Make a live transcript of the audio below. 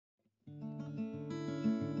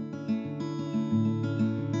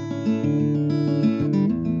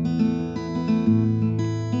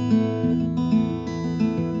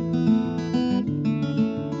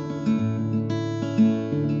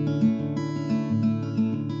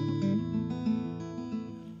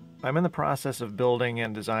I'm in the process of building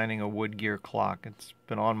and designing a wood gear clock. It's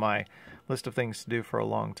been on my list of things to do for a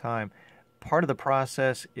long time. Part of the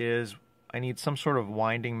process is I need some sort of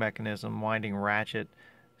winding mechanism, winding ratchet,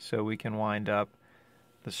 so we can wind up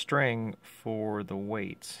the string for the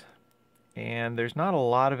weights. And there's not a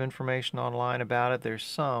lot of information online about it. There's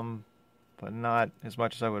some, but not as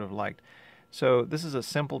much as I would have liked. So this is a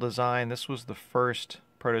simple design. This was the first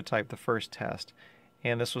prototype, the first test.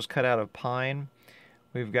 And this was cut out of pine.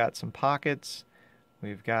 We've got some pockets.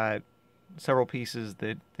 We've got several pieces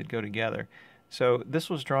that go together. So this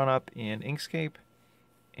was drawn up in Inkscape,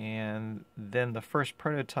 and then the first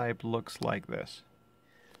prototype looks like this.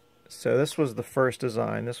 So this was the first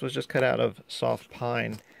design. This was just cut out of soft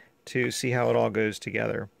pine to see how it all goes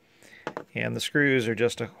together. And the screws are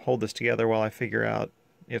just to hold this together while I figure out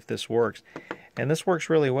if this works. And this works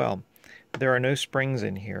really well. There are no springs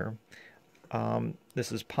in here.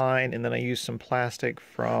 This is pine, and then I used some plastic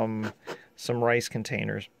from some rice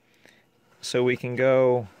containers. So we can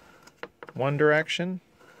go one direction,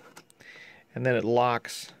 and then it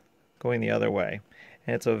locks going the other way.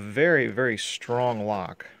 And it's a very, very strong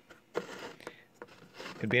lock.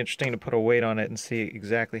 It'd be interesting to put a weight on it and see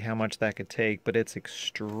exactly how much that could take, but it's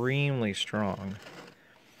extremely strong.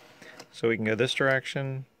 So we can go this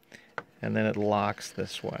direction, and then it locks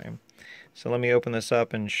this way. So let me open this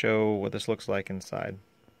up and show what this looks like inside.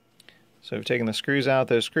 So I've taken the screws out.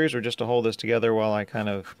 Those screws are just to hold this together while I kind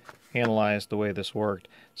of analyze the way this worked.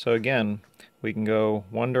 So again, we can go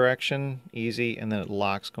one direction, easy, and then it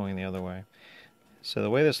locks going the other way. So the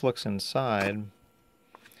way this looks inside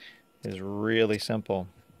is really simple.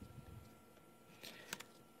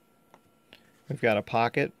 We've got a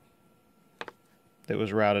pocket that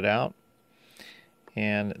was routed out,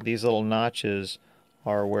 and these little notches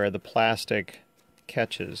are where the plastic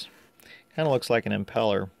catches. Kind of looks like an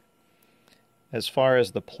impeller. As far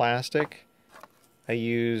as the plastic, I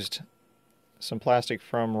used some plastic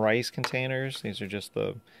from rice containers. These are just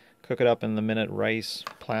the cook it up in the minute rice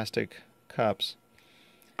plastic cups.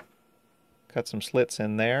 Cut some slits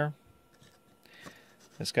in there.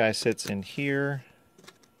 This guy sits in here.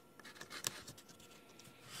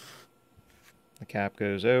 The cap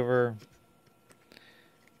goes over,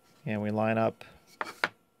 and we line up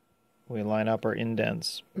our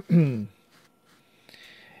indents. And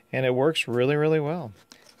it works really, really well.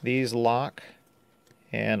 These lock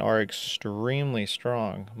and are extremely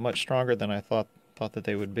strong, much stronger than I thought that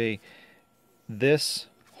they would be. This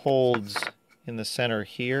holds in the center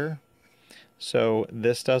here, so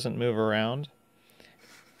this doesn't move around.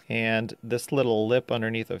 And this little lip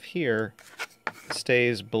underneath of here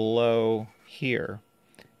stays below here.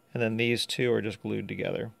 And then these two are just glued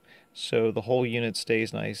together. So the whole unit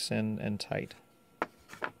stays nice and tight.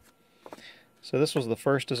 So this was the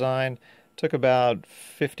first design. Took about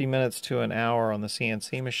 50 minutes to an hour on the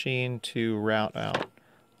CNC machine to route out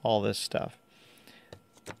all this stuff.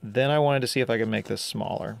 Then I wanted to see if I could make this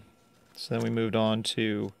smaller. So then we moved on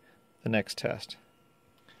to the next test.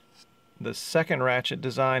 The second ratchet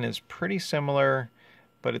design is pretty similar,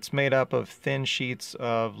 but it's made up of thin sheets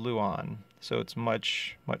of Luan, so it's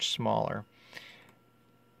much, much smaller.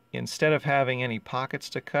 Instead of having any pockets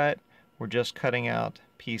to cut, we're just cutting out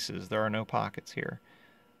pieces. There are no pockets here.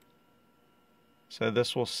 So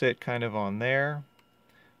this will sit kind of on there.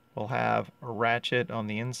 We'll have a ratchet on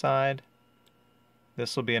the inside.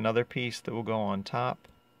 This will be another piece that will go on top.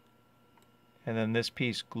 And then this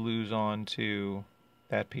piece glues on to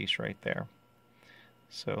that piece right there.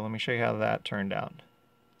 So let me show you how that turned out.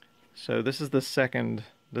 So this is the second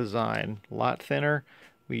design, a lot thinner.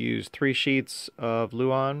 We used 3 sheets of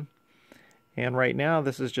Luan, and right now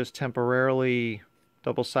this is just temporarily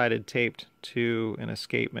double-sided taped to an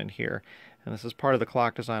escapement here, and this is part of the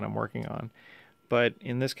clock design I'm working on. But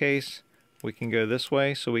in this case, we can go this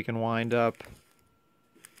way, so we can wind up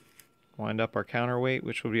our counterweight,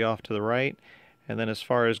 which will be off to the right, and then as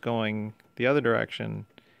far as going the other direction,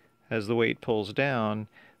 as the weight pulls down,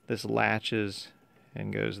 this latches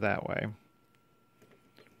and goes that way.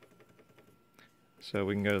 So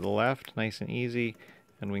we can go to the left, nice and easy,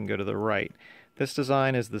 and we can go to the right. This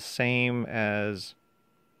design is the same as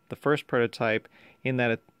the first prototype in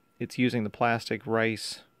that it's using the plastic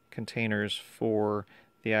rice containers for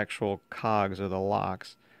the actual cogs or the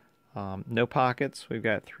locks. No pockets. We've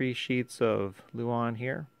got 3 sheets of Luan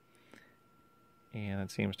here, and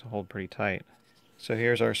it seems to hold pretty tight. So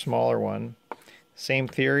here's our smaller one. Same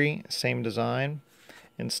theory, same design.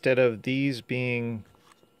 Instead of these being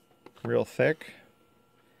real thick,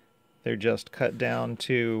 they're just cut down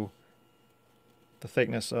to the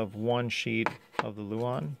thickness of 1 sheet of the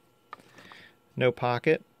Luan. No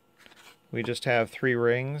pocket. we just have 3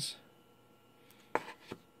 rings,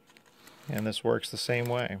 and this works the same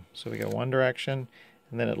way. So we go one direction,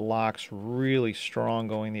 and then it locks really strong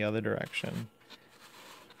going the other direction.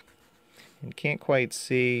 You can't quite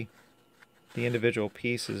see the individual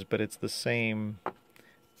pieces, but it's the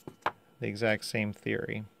exact same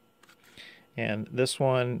theory. And this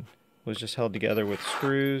one was just held together with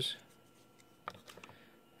screws,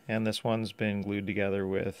 and this one's been glued together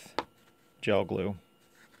with gel glue.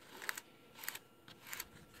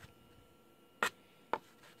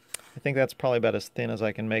 I think that's probably about as thin as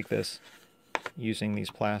I can make this using these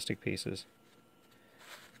plastic pieces.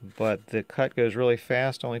 But the cut goes really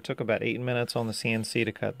fast. Only took about 8 minutes on the CNC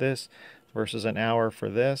to cut this versus an hour for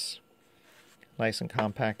this. Nice and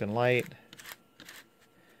compact and light,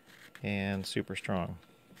 and super strong.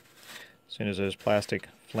 As soon as those plastic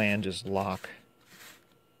flanges lock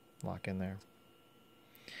in there.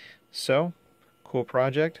 So, cool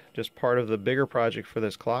project, just part of the bigger project for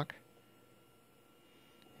this clock.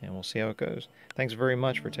 And we'll see how it goes. Thanks very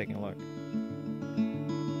much for taking a look.